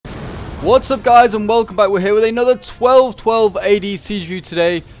What's up guys, and welcome back. We're here with another 12-12 AD siege review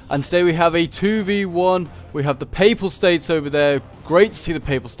today, and today we have a 2v1. We have the Papal States over there. Great to see the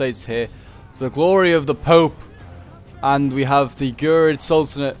Papal States here for the glory of the Pope, and we have the Gurid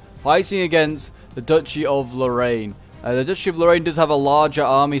Sultanate fighting against the Duchy of Lorraine. The Duchy of Lorraine does have a larger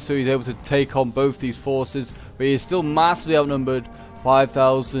army, so he's able to take on both these forces, but he is still massively outnumbered,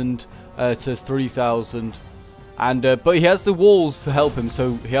 5,000 to 3,000. And but he has the walls to help him,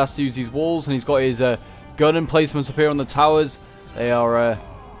 so he has to use these walls, and he's got his gun emplacements up here on the towers. They are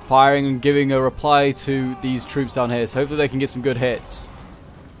firing and giving a reply to these troops down here, so hopefully they can get some good hits.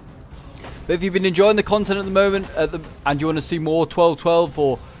 But if you've been enjoying the content at the moment and you want to see more 12-12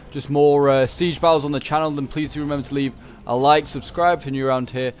 or just more siege battles on the channel, then please do remember to leave a like, subscribe if you're new around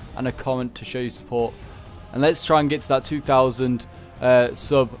here, and a comment to show your support. And let's try and get to that 2,000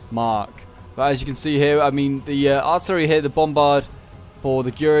 sub mark. But as you can see here, I mean, the artillery here, the bombard for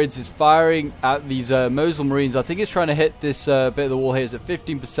the Gurids is firing at these Mosul Marines. I think it's trying to hit this bit of the wall here. It's at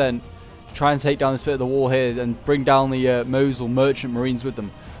 15%. Try and take down this bit of the wall here and bring down the Mosul Merchant Marines with them.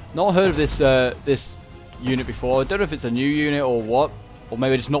 Not heard of this this unit before. I don't know if it's a new unit or what. Or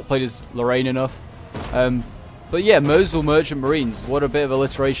maybe just not played as Lorraine enough. But yeah, Mosul Merchant Marines. What a bit of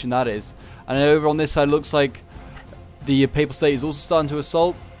alliteration that is. And over on this side, it looks like the Papal State is also starting to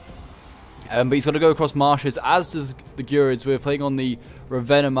assault. But he's got to go across marshes, as does the Gurids. We're playing on the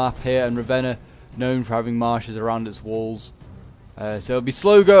Ravenna map here, and Ravenna known for having marshes around its walls. So it'll be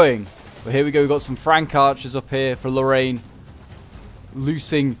slow going. But here we go, we've got some Frank archers up here for Lorraine,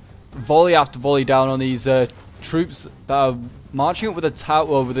 loosing volley after volley down on these troops that are marching up with a tower,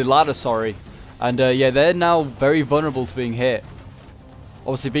 well, with a ladder, sorry. And yeah, they're now very vulnerable to being hit.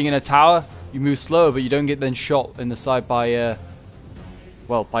 Obviously, being in a tower, you move slower, but you don't get then shot in the side by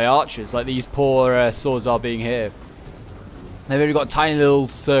well, by archers, like these poor swords are being here. They've only got a tiny little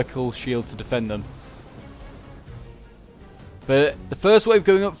circle shield to defend them. But the first wave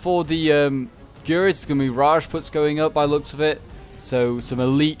going up for the Gurids is going to be Rajputs going up by the looks of it. So some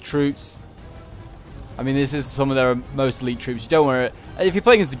elite troops. I mean, this is some of their most elite troops. You don't want to... If you're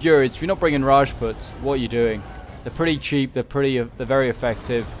playing as the Gurids, if you're not bringing Rajputs, what are you doing? They're pretty cheap. They're very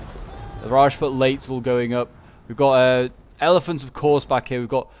effective. The Rajput lates all going up. We've got... elephants, of course, back here. We've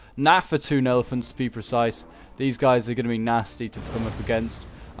got Nafatoon elephants, to be precise. These guys are going to be nasty to come up against.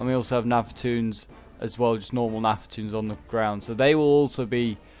 And we also have Nafatoons as well, just normal Nafatoons on the ground. So they will also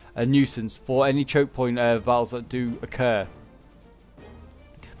be a nuisance for any choke point battles that do occur.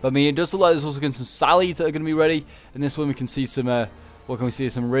 But I mean, it does look like there's also going to be some sallies that are going to be ready. In this one, we can see some, what can we see?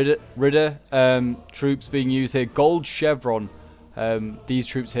 Some Ridder troops being used here. Gold Chevron. These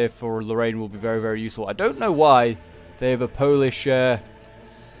troops here for Lorraine will be very, very useful. I don't know why they have a Polish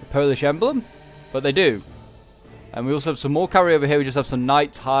emblem, but they do. And we also have some more cavalry over here. We just have some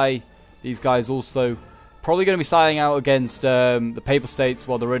Knights High. These guys also probably going to be siding out against the Papal States,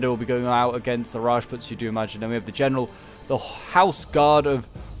 while the Ridder will be going out against the Rajputs, you do imagine. Then we have the General, the House Guard of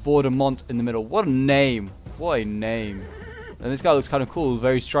Vaudemont in the middle. What a name. What a name. And this guy looks kind of cool.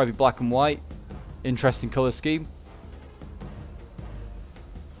 Very stripy black and white. Interesting color scheme.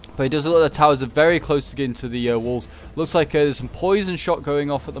 But it does look like the towers are very close to getting to the walls. Looks like there's some poison shot going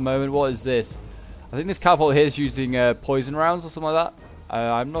off at the moment. What is this? I think this catapult here is using poison rounds or something like that.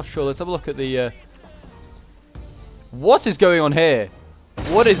 I'm not sure. Let's have a look at the... What is going on here?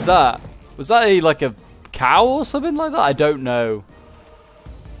 What is that? Was that like a cow or something like that? I don't know.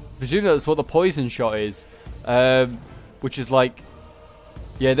 I presume that's what the poison shot is. Which is like...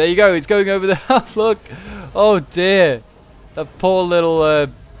 Yeah, there you go. It's going over there. Look. Oh dear. That poor little...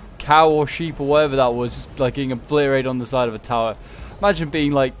 cow or sheep or whatever that was, just like getting obliterated on the side of a tower. Imagine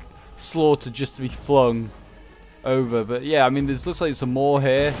being like slaughtered just to be flung over. But yeah, I mean, there's looks like some more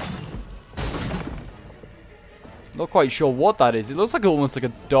here. Not quite sure what that is. It looks like almost like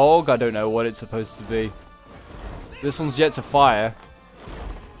a dog. I don't know what it's supposed to be. This one's yet to fire.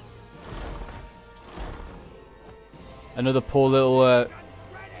 Another poor little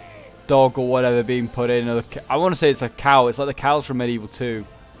dog or whatever being put in. I want to say it's a cow. It's like the cows from Medieval 2.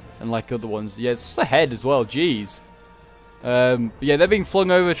 And like other ones. Yeah, it's just a head as well. Jeez. But yeah, they're being flung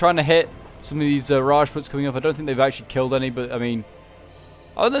over trying to hit some of these Rajputs coming up. I don't think they've actually killed any, but I mean...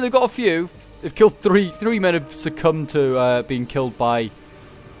 I don't know, they've got a few. They've killed three men have succumbed to being killed by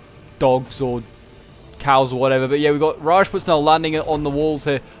dogs or cows or whatever. But yeah, we've got Rajputs now landing on the walls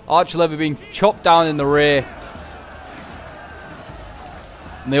here. Archer lever being chopped down in the rear.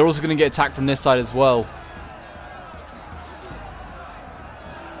 And they're also going to get attacked from this side as well.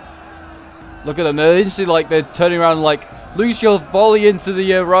 Look at them. They're instantly like they're turning around like loose your volley into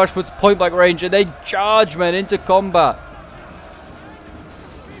the Rajput's point blank range, and they charge men into combat.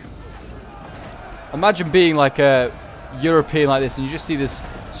 Imagine being like a European like this and you just see this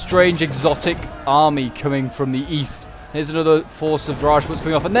strange exotic army coming from the east. Here's another force of Rajputs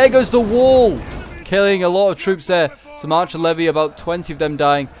coming off, and there goes the wall, killing a lot of troops there. Some archer levy, about 20 of them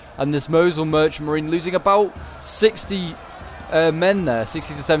dying, and this Mosul merchant marine losing about 60 men there,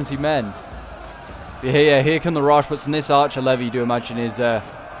 60 to 70 men. Yeah, here come the Rajputs, and this archer levy, you do imagine, is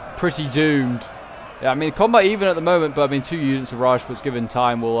pretty doomed. Yeah, I mean, combat even at the moment, but I mean, 2 units of Rajputs given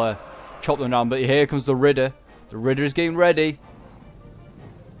time will chop them down. But here comes the Ridder. The Ridder is getting ready.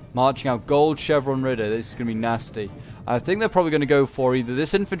 Marching out, gold chevron Ridder. This is going to be nasty. I think they're probably going to go for either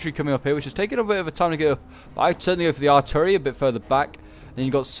this infantry coming up here, which is taking a bit of a time to get up. But I'd certainly go for the artillery a bit further back. Then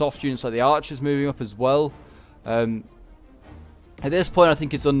you've got soft units like the archers moving up as well. At this point, I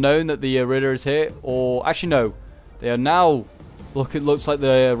think it's unknown that the Ridder is here. Or, actually, no. They are now... Look, it looks like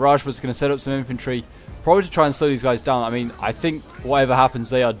the Rajputs are going to set up some infantry, probably to try and slow these guys down. I mean, I think whatever happens,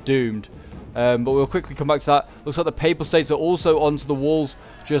 they are doomed. But we'll quickly come back to that. Looks like the Papal States are also onto the walls,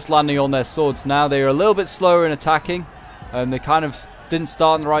 just landing on their swords now. They are a little bit slower in attacking. They kind of didn't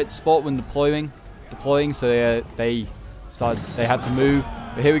start in the right spot when deploying, so they had to move.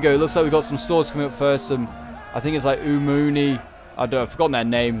 But here we go. It looks like we've got some swords coming up first. I think it's like Umuni. I've forgotten their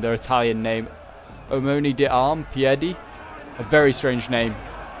name, their Italian name. Umuni di Arm Piedi. A very strange name.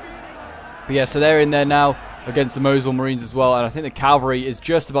 But yeah, so they're in there now against the Mosul Marines as well. And I think the cavalry is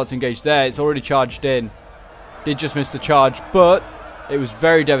just about to engage there. It's already charged in. Did just miss the charge, but it was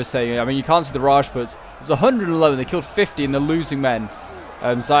very devastating. I mean, you can't see the Rajputs. It's 111. They killed 50 and they're losing men.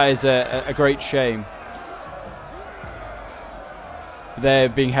 So that is a great shame. They're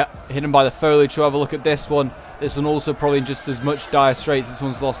being hidden by the foliage. So have a look at this one. This one also probably in just as much dire straits. This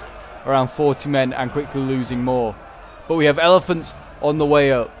one's lost around 40 men and quickly losing more. But we have elephants on the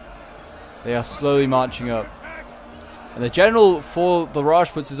way up. They are slowly marching up. And the general for the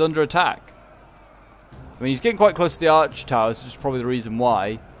Rajputs is under attack. I mean, he's getting quite close to the arch towers, which is probably the reason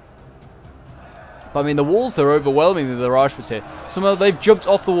why. But I mean, the walls are overwhelming the Rajputs here. Somehow they've jumped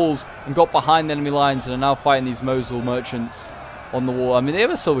off the walls and got behind the enemy lines and are now fighting these Mosul merchants on the wall. I mean, they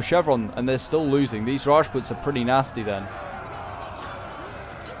have a silver chevron and they're still losing. These Rajputs are pretty nasty then.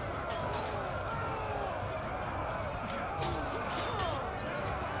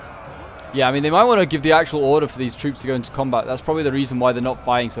 Yeah, I mean, they might want to give the actual order for these troops to go into combat. That's probably the reason why they're not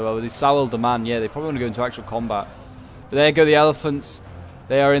fighting so well. With these Sawil demand, yeah, they probably want to go into actual combat. But there go the elephants.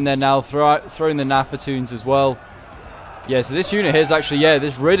 They are in there now, throwing the Nafatoons as well. Yeah, so this unit here is actually, yeah,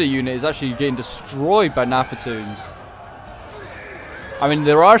 this Ridder unit is actually getting destroyed by Nafatoons. I mean,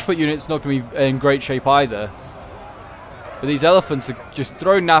 the Rajput unit's not going to be in great shape either. But these elephants are just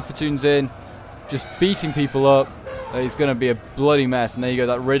throwing Nafatoons in, just beating people up. It's going to be a bloody mess. And there you go,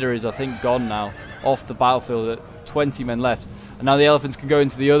 that Ridder is, I think, gone now. Off the battlefield at 20 men left. And now the elephants can go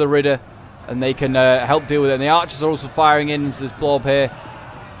into the other Ridder. And they can help deal with it. And the archers are also firing into this blob here.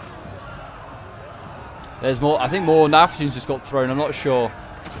 There's more, I think more Nafatoons just got thrown, I'm not sure.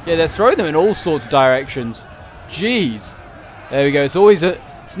 Yeah, they're throwing them in all sorts of directions. Jeez. There we go,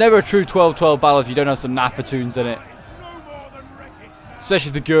 it's never a true 12-12 battle if you don't have some Nafatoons in it. Especially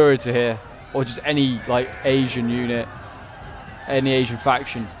if the Gurids are here. Or just any, like, Asian unit. Any Asian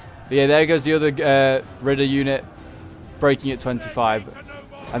faction. But yeah, there goes the other Ridder unit. Breaking at 25.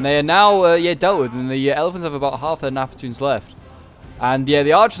 And they are now, dealt with. And the elephants have about half their Nafatoons left. And yeah,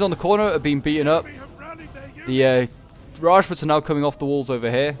 the archers on the corner are being beaten up. The Rajputs are now coming off the walls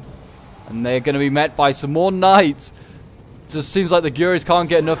over here. And they're going to be met by some more knights. It just seems like the Gurids can't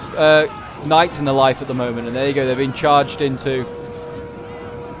get enough knights in their life at the moment. And there you go, they're being charged into.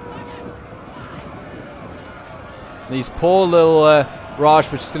 These poor little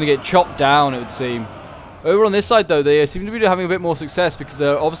Rajputs just going to get chopped down, it would seem. Over on this side, though, they seem to be having a bit more success because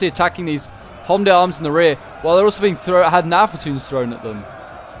they're obviously attacking these Hommes d'Armes in the rear, while they're also being had Nafatoons thrown at them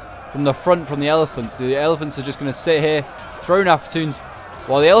from the front from the elephants. The elephants are just going to sit here, throw Nafatoons,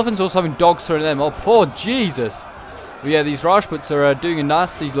 while the elephants are also having dogs thrown at them. Oh, poor Jesus! But yeah, these Rajputs are doing a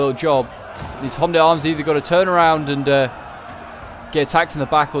nasty little job. These Hommes d'Armes either got to turn around and get attacked in the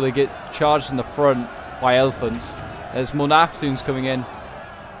back, or they get charged in the front by elephants. There's more Nafatoons coming in.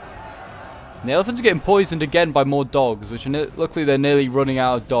 And the elephants are getting poisoned again by more dogs, which are luckily they're nearly running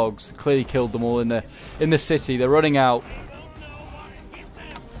out of dogs. Clearly killed them all in the city. They're running out.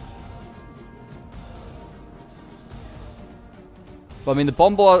 But I mean, the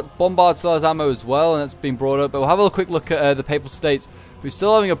bombard still has ammo as well, and that's been brought up. But we'll have a quick look at the Papal States, who's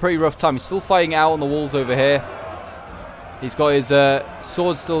still having a pretty rough time. He's still fighting out on the walls over here. He's got his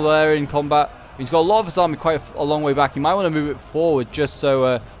sword still there in combat. He's got a lot of his army quite a long way back. He might want to move it forward just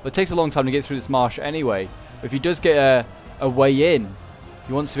so... it takes a long time to get through this marsh anyway. But if he does get a way in,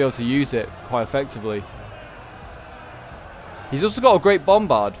 He wants to be able to use it quite effectively. He's also got a great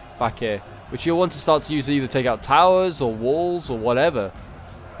bombard back here, which he'll want to start to use to either take out towers or walls or whatever.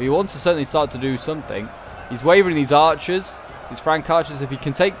 But he wants to certainly start to do something. He's wavering these archers, these Frank archers. If he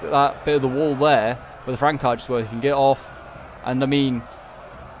can take that bit of the wall there, where the Frank archers were, he can get off. And I mean,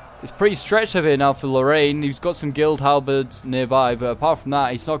 it's pretty stretched over here now for Lorraine. He's got some guild halberds nearby, but apart from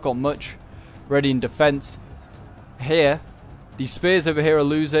that, he's not got much ready in defense here. These spears over here are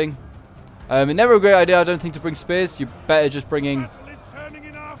losing. It's never a great idea, I don't think, to bring spears. You're better just bringing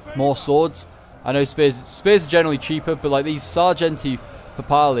more swords. I know spears are generally cheaper, but like these Sargenti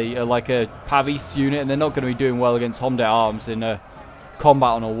Papali are like a Pavis unit, and they're not going to be doing well against Homme d'Armes in a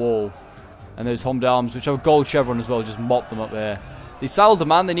combat on a wall. And those Homme d'Armes, which have a gold chevron as well, just mop them up there. The Salle de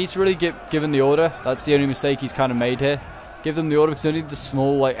Man, they need to really get given the order. That's the only mistake he's kind of made here. Give them the order because they need the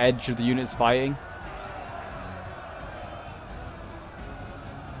small like edge of the units fighting.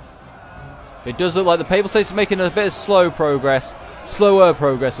 It does look like the Papal States are making a bit of slower progress, we'll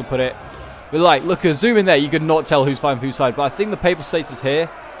put it. But like, look, zoom in there, you could not tell who's fighting for whose side. But I think the Papal States is here,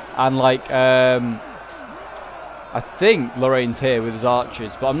 and like, I think Lorraine's here with his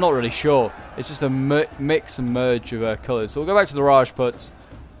archers, but I'm not really sure. It's just a mix and merge of colours. So we'll go back to the Rajputs,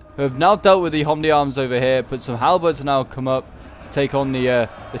 who have now dealt with the Homme d'Armes over here. But some halberds have now come up to take on the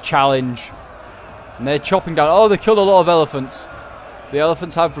challenge, and they're chopping down. Oh, they killed a lot of elephants. The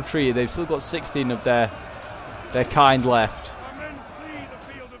elephants have retreated. They've still got 16 of their kind left.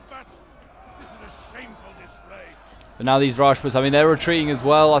 But now these Rajputs, I mean, they're retreating as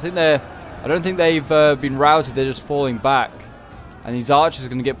well. I don't think they've been routed. They're just falling back. And these archers are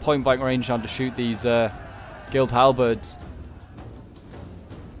going to get point blank range now to shoot these guild halberds.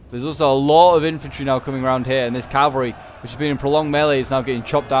 There's also a lot of infantry now coming around here, and this cavalry, which has been in prolonged melee, is now getting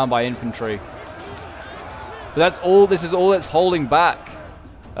chopped down by infantry. But that's all. This is all that's holding back,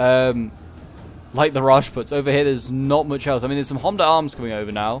 like the Rajputs. Over here, there's not much else. I mean, there's some Homme d'Armes coming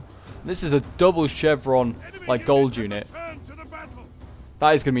over now. This is a double chevron, like gold unit.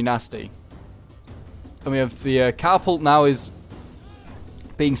 That is going to be nasty. And we have the catapult now is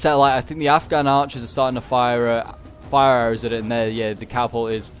being set alight. I think the Afghan archers are starting to fire arrows at it, and there, yeah, the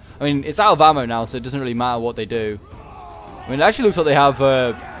catapult is. I mean, it's out of ammo now, so it doesn't really matter what they do. I mean, it actually looks like they have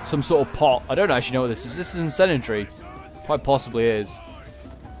some sort of pot. I don't actually know what this is. This is incendiary. Quite possibly is.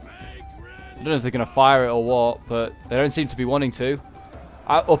 I don't know if they're going to fire it or what, but they don't seem to be wanting to.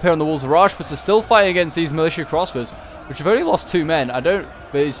 Up here on the walls, the Rajputs are still fighting against these militia crossbows, which have only lost 2 men.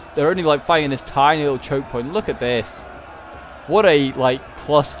 But they're only like fighting this tiny little choke point. Look at this. What a like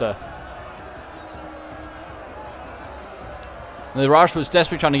cluster. And the Rajputs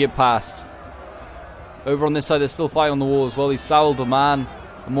desperately trying to get past. Over on this side, they're still fighting on the wall as well. These Salle de Man,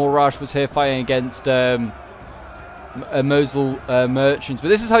 and more Rajputs here fighting against Mosul merchants. But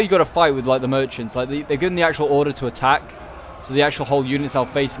this is how you got to fight with like the merchants. Like they're given the actual order to attack, so the actual whole unit's now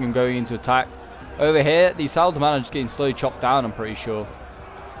facing and going into attack. Over here, these Salle de Man are just getting slowly chopped down, I'm pretty sure,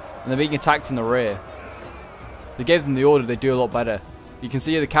 and they're being attacked in the rear. They gave them the order; they do a lot better. You can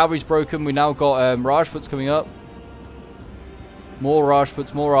see the cavalry's broken. We now got Rajputs coming up. More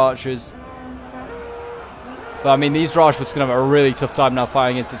Rajputs, more archers. But I mean, these Rajputs are going to have a really tough time now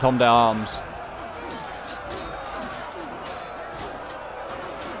fighting against this Homme d'Armes.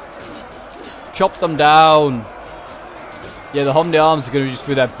 Chop them down. Yeah, the Homme d'Armes are going to just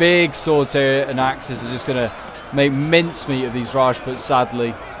with their big swords here and axes are just going to make mincemeat of these Rajputs,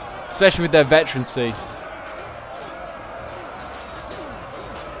 sadly. Especially with their veterancy.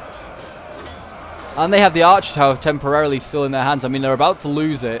 And they have the Archer Tower temporarily still in their hands. I mean, they're about to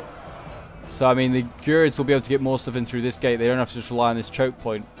lose it. So, I mean, the Gurids will be able to get more stuff in through this gate. They don't have to just rely on this choke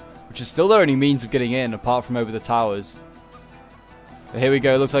point, which is still their only means of getting in, apart from over the towers. But here we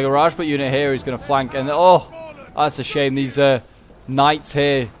go. Looks like a Rajput unit here is going to flank. And, oh, that's a shame. These knights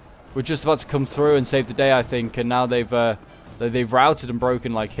here were just about to come through and save the day, I think. And now they've routed and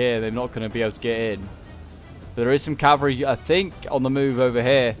broken like here. They're not going to be able to get in. But there is some cavalry, I think, on the move over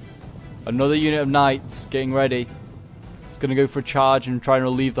here. Another unit of knights getting ready. It's going to go for a charge and try and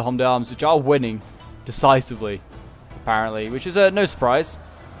relieve the Homme d'Armes, which are winning decisively, apparently. Which is no surprise.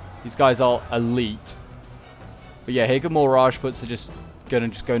 These guys are elite. But yeah, here come more Rajputs. They're just going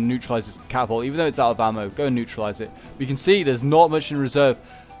to go and neutralize this catapult. Even though it's out of ammo, go and neutralize it. We can see there's not much in reserve.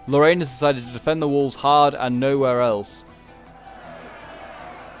 Lorraine has decided to defend the walls hard and nowhere else.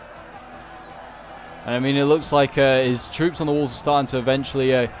 And I mean, it looks like his troops on the walls are starting to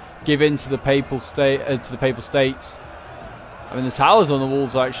eventually give in to the Papal States. I mean, the towers on the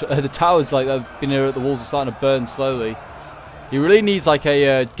walls are actually the towers like that have been here at the walls are starting to burn slowly. He really needs like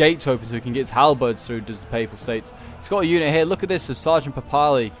a gate to open so he can get his halberds through, does the Papal States. He's got a unit here. Look at this of Sergeant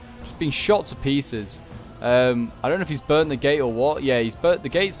Papali. Just being shot to pieces. I don't know if he's burnt the gate or what. Yeah, the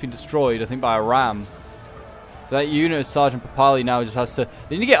gate's been destroyed, I think, by a ram. That unit of Sergeant Papali now just has to...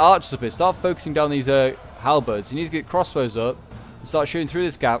 They need to get archers up here. Start focusing down these halberds. You need to get crossbows up and start shooting through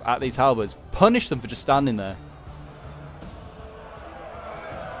this gap at these halberds. Punish them for just standing there.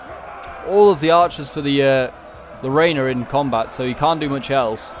 All of the archers for the Lorraine are in combat, so he can't do much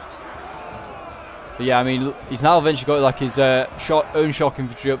else. But yeah, I mean, he's now eventually got like his own shock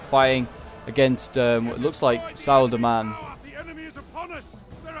infantry up fighting against what looks like Saul de Man. The enemy is upon us.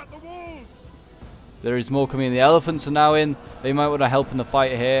 They're at the walls. There is more coming in. The elephants are now in. They might want to help in the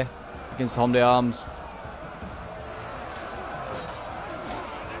fight here against the Homme d'Armes.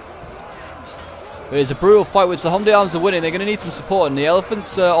 But it's a brutal fight which the Homme d'Armes are winning. They're going to need some support, and the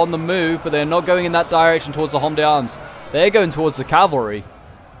elephants are on the move, but they're not going in that direction towards the Homme d'Armes. They're going towards the cavalry.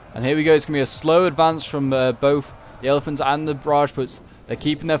 And here we go. It's going to be a slow advance from both the elephants and the Rajputs. They're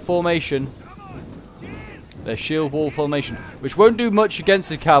keeping their formation. Their shield wall formation, which won't do much against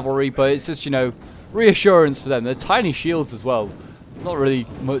the cavalry, but it's just, you know, reassurance for them. They're tiny shields as well. Not really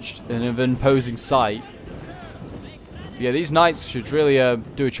much of an imposing sight. But yeah, these knights should really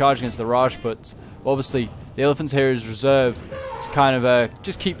do a charge against the Rajputs. Obviously, the elephants here is reserve to kind of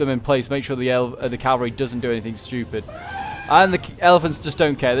just keep them in place, make sure the cavalry doesn't do anything stupid. And the elephants just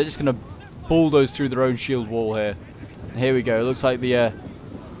don't care. They're just going to bulldoze through their own shield wall here. And here we go. It looks like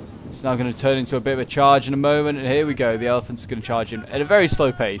it's now going to turn into a bit of a charge in a moment. And here we go. The elephants are going to charge in at a very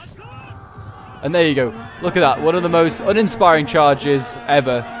slow pace. And there you go. Look at that. One of the most uninspiring charges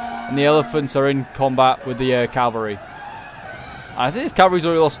ever. And the elephants are in combat with the cavalry. I think this cavalry's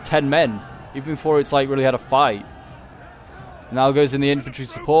already lost 10 men. Even before it's like really had a fight. Now goes in the infantry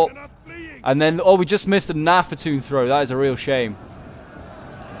support. And then, oh, we just missed a Nafatoon throw. That is a real shame.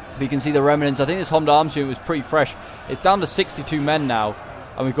 But you can see the remnants. I think this Homme d'Armes unit was pretty fresh. It's down to 62 men now.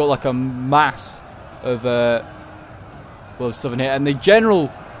 And we've got like a mass of stuff in here. And the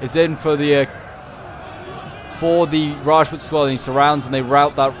general is in for the Rajput swell. And he surrounds and they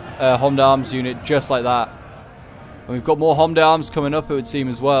rout that Homme d'Armes unit just like that. And we've got more Homme d'Armes coming up, it would seem,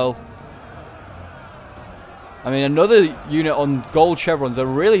 as well. I mean, another unit on gold chevrons. They're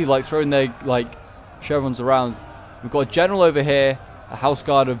really like throwing their like chevrons around. We've got a general over here, a house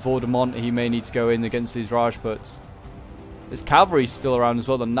guard of Vaudemont. He may need to go in against these Rajputs. There's cavalry still around as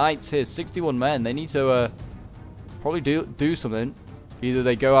well. The knights here, 61 men. They need to probably do something. Either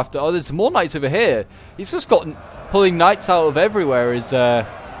they go after... Oh, there's some more knights over here. He's just got pulling knights out of everywhere. Is the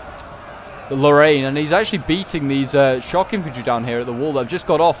Lorraine, and he's actually beating these shock infantry down here at the wall that have just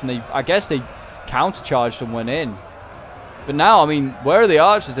got off, and I guess they countercharged and went in. But now, I mean, where are the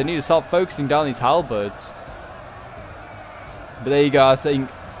archers? They need to start focusing down these halberds. But there you go. I think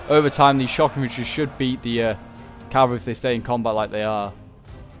over time these shock infantry should beat the cavalry if they stay in combat like they are.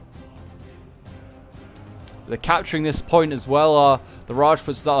 They're capturing this point as well. Are the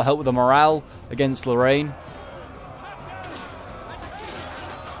Rajputs that'll help with the morale against Lorraine.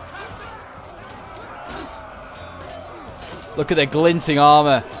 Look at their glinting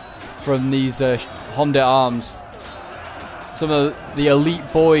armor from these Homme d'Armes. Some of the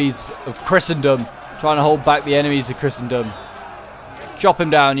elite boys of Christendom trying to hold back the enemies of Christendom. Chop him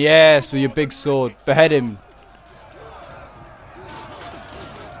down, yes, with your big sword. Behead him.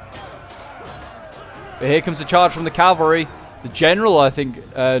 But here comes the charge from the cavalry. The general, I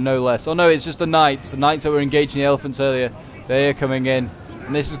think, no less. Oh no, it's just the knights. The knights that were engaging the elephants earlier. They're coming in.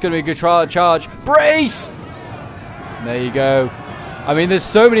 And this is going to be a good charge. Brace! And there you go. I mean, there's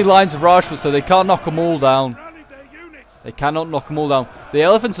so many lines of Rajputs, so they can't knock them all down. They cannot knock them all down. The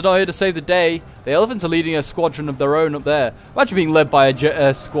elephants are not here to save the day. The elephants are leading a squadron of their own up there. Imagine being led by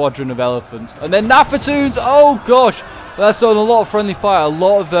a squadron of elephants. And then Nafatoons! Oh gosh! That's done a lot of friendly fire. A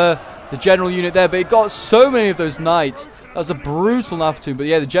lot of the general unit there. But it got so many of those knights. That was a brutal Nafatoon. But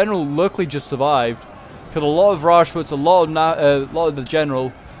yeah, the general luckily just survived. Killed a lot of Rajputs, a lot of the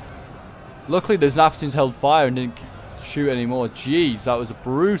general. Luckily those Nafatoons held fire and didn't shoot anymore. Jeez, that was a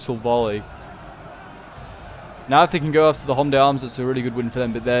brutal volley. Now if they can go after the Homme d'Armes, that's a really good win for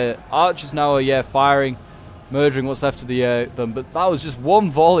them. But their archers now are, yeah, firing, murdering what's left of them. But that was just one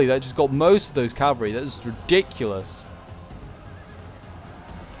volley that just got most of those cavalry. That was ridiculous.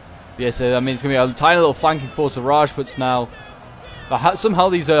 But yeah, so I mean, it's going to be a tiny little flanking force of Rajputs now. But somehow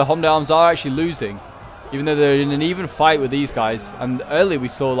these Homme d'Armes are actually losing, even though they're in an even fight with these guys. And earlier we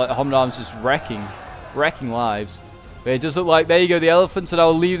saw like the Homme d'Armes just wrecking lives. But it does look like, there you go, the elephants are now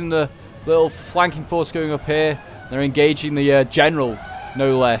leading the little flanking force going up here. They're engaging the general,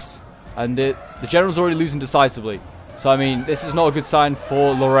 no less. And the general's already losing decisively. So, I mean, this is not a good sign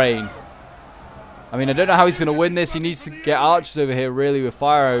for Lorraine. I mean, I don't know how he's going to win this. He needs to get archers over here, really, with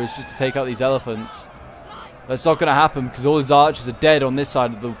fire arrows just to take out these elephants. That's not going to happen because all his archers are dead on this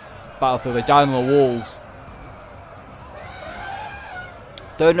side of the battlefield. They died on the walls.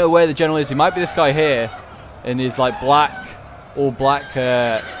 Don't know where the general is. He might be this guy here in his, like, all black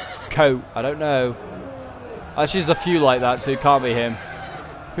coat. I don't know. Actually, there's a few like that, so it can't be him.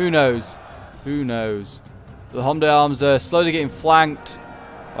 Who knows? Who knows? The Homde Arms are slowly getting flanked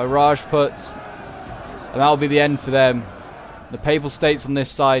by Rajputs. And that'll be the end for them. The Papal States on this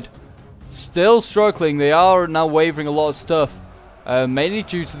side still struggling. They are now wavering a lot of stuff. Mainly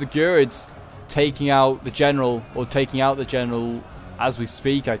due to the Gurids taking out the general. Or taking out the general as we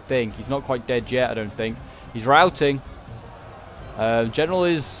speak, I think. He's not quite dead yet, I don't think. He's routing. General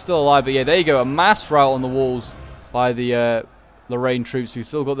is still alive. But yeah, there you go. A mass rout on the walls by the Lorraine troops. We've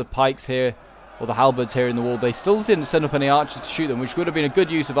still got the pikes here. Or the halberds here in the wall. They still didn't send up any archers to shoot them. Which would have been a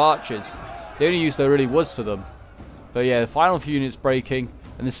good use of archers. The only use there really was for them. But yeah, the final few units breaking.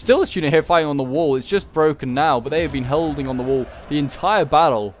 And there's still this unit here fighting on the wall. It's just broken now. But they have been holding on the wall the entire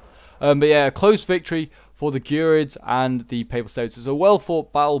battle. But yeah, a close victory for the Gurids and the Papal States. It was a well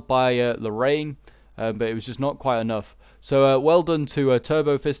fought battle by Lorraine. But it was just not quite enough. So well done to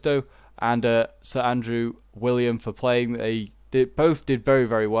Turbo Fisto and Sir Andrew William for playing. They both did very,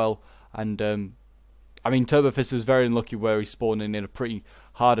 very well. And I mean, Turbo Fisto was very unlucky where he spawned in a pretty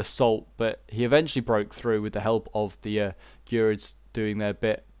hard assault, but he eventually broke through with the help of the Gurids doing their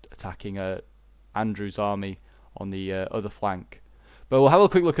bit, attacking Andrew's army on the other flank. But we'll have a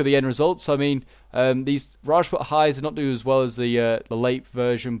quick look at the end results. I mean, these Rajput highs are not doing as well as the late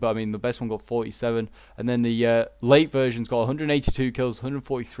version, but I mean, the best one got 47, and then the late version's got 182 kills,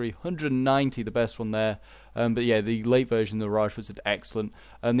 143, 190, the best one there. But yeah, the late version, the Rajputs did excellent.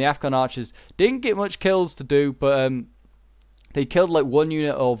 The Afghan archers didn't get much kills to do, but they killed like one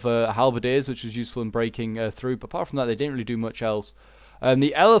unit of halberdiers, which was useful in breaking through. But apart from that, they didn't really do much else.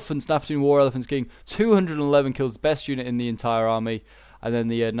 The elephants, Nafatoon War Elephants, getting 211 kills, best unit in the entire army. And then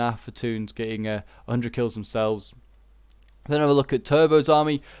the Nafatoons getting 100 kills themselves. Then have a look at Turbo's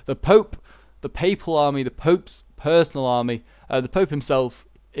army. The Pope, the Papal army, the Pope's personal army. The Pope himself,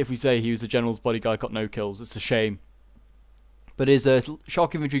 if we say he was a general's bodyguard, got no kills. It's a shame. But his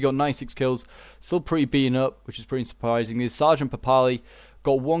shock infantry got 96 kills. Still pretty beaten up, which is pretty surprising. His Sergeant Papali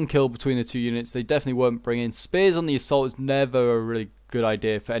got 1 kill between the two units. They definitely weren't bringing spears on the assault. Is never a really good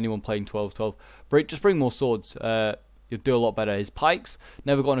idea for anyone playing 12-12. Just bring more swords. You'll do a lot better. His pikes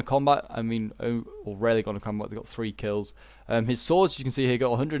never got into combat. I mean, or rarely got into combat. They got 3 kills. His swords, you can see here, got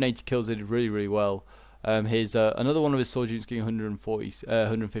 180 kills. They did really, really well. His another one of his sword units getting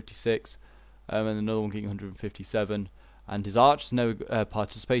 156, and another one getting 157. And his archers never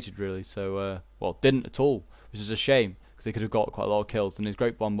participated really. So, well, didn't at all, which is a shame because they could have got quite a lot of kills. And his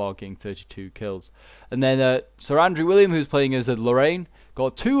Great Bombard getting 32 kills. And then Sir Andrew William, who's playing as Lorraine,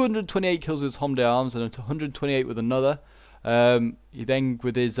 got 228 kills with his Homde Arms and 128 with another. He then,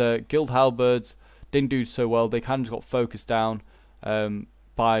 with his Guild Halberds, didn't do so well. They kind of got focused down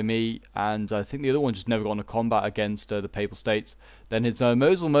by me, and I think the other one just never got into combat against the Papal States. Then his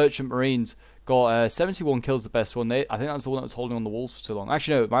Mosul Merchant Marines got 71 kills, the best one. I think that's the one that was holding on the walls for so long.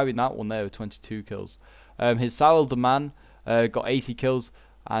 Actually, no, it might be that one there with 22 kills. His Sawil the Man got 80 kills,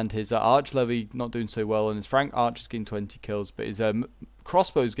 and his Arch Levy not doing so well, and his Frank Archers getting 20 kills, but his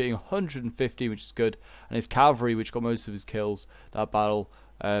Crossbows getting 150, which is good, and his Cavalry, which got most of his kills that battle,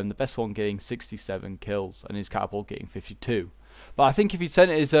 the best one getting 67 kills, and his Catapult getting 52. But I think if he sent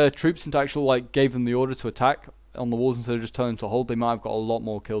his troops into actual, like, gave them the order to attack on the walls instead of just telling them to hold, they might have got a lot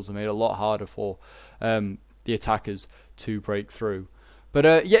more kills and made it a lot harder for the attackers to break through.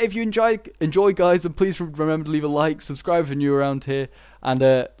 But yeah, if you enjoy guys, and please remember to leave a like, subscribe if you're new around here,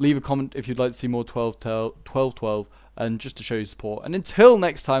 and leave a comment if you'd like to see more 12-12, and just to show your support. And until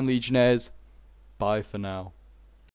next time, Legionnaires, bye for now.